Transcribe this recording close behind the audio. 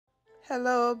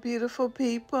Hello, beautiful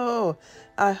people.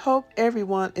 I hope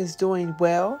everyone is doing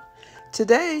well.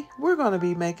 Today, we're going to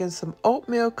be making some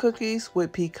oatmeal cookies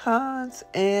with pecans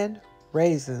and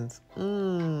raisins.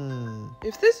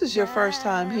 If this is your first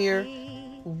time here,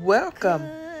 welcome.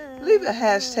 Leave a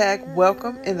hashtag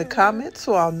welcome in the comments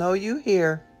so I'll know you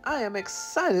here. I am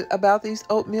excited about these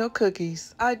oatmeal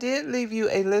cookies. I did leave you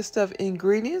a list of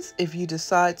ingredients if you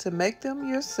decide to make them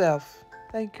yourself.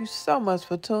 Thank you so much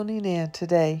for tuning in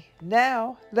today.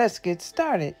 Now, let's get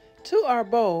started. To our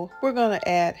bowl, we're going to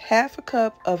add half a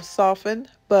cup of softened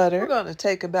butter. We're going to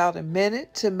take about a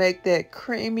minute to make that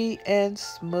creamy and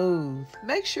smooth.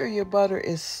 Make sure your butter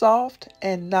is soft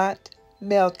and not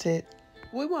melted.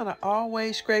 We want to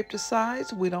always scrape the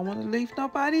sides. We don't want to leave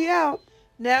nobody out.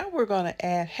 Now we're going to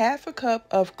add half a cup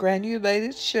of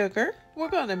granulated sugar. We're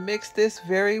going to mix this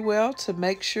very well to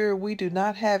make sure we do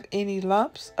not have any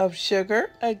lumps of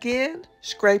sugar. Again,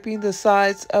 scraping the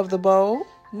sides of the bowl.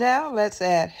 Now let's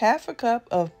add half a cup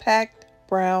of packed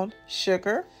brown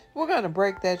sugar. We're going to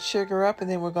break that sugar up and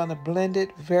then we're going to blend it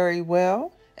very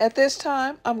well. At this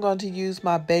time, I'm going to use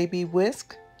my baby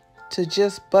whisk to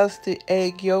just bust the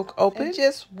egg yolk open and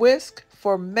just whisk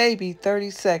for maybe 30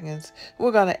 seconds.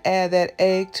 We're going to add that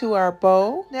egg to our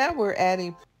bowl. Now we're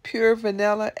adding pure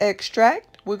vanilla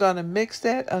extract. We're going to mix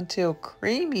that until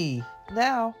creamy.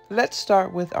 Now let's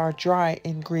start with our dry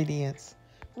ingredients.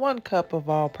 1 cup of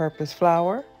all-purpose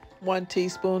flour, 1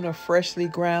 teaspoon of freshly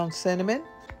ground cinnamon,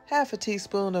 half a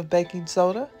teaspoon of baking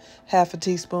soda, half a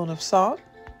teaspoon of salt,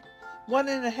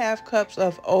 1½ cups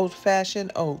of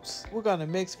old-fashioned oats. We're going to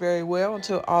mix very well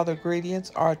until all the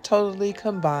ingredients are totally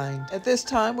combined. At this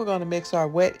time, we're going to mix our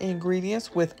wet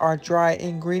ingredients with our dry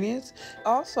ingredients.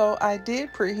 Also, I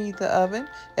did preheat the oven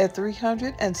at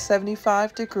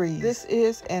 375 degrees. This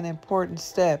is an important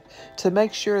step to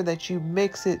make sure that you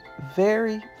mix it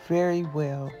very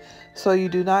well so you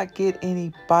do not get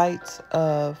any bites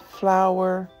of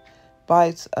flour,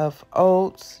 bites of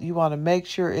oats. You want to make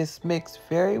sure it's mixed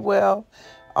very well.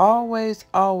 Always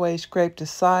scrape the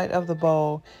side of the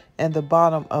bowl and the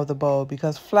bottom of the bowl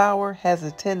because flour has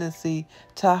a tendency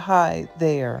to hide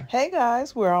there. Hey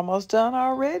guys, we're almost done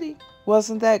already.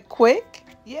 Wasn't that quick?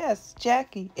 Yes,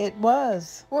 Jackie, it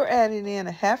was. We're adding in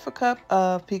 ½ cup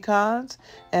of pecans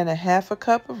and ½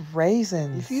 cup of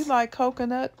raisins. If you like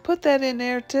coconut, put that in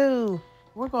there too.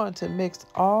 We're going to mix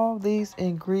all these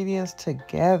ingredients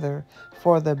together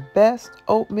for the best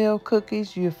oatmeal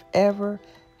cookies you've ever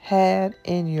had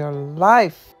in your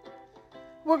life.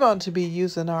 We're going to be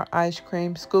using our ice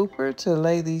cream scooper to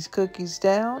lay these cookies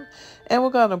down, and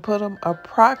we're going to put them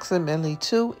approximately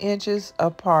 2 inches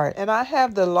apart. And I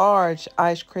have the large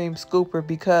ice cream scooper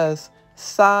because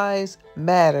size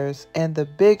matters, and the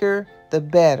bigger the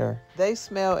better. They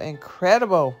smell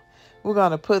incredible. We're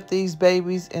going to put these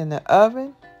babies in the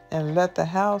oven and let the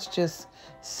house just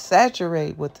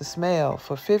saturate with the smell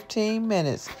for 15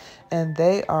 minutes. And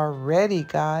they are ready,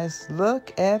 guys.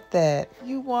 Look at that.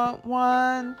 You want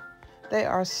one? They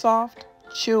are soft,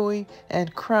 chewy,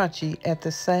 and crunchy at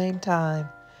the same time.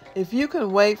 If you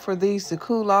can wait for these to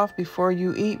cool off before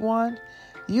you eat one,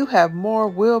 you have more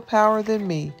willpower than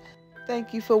me.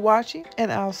 Thank you for watching,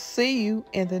 and I'll see you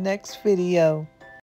in the next video.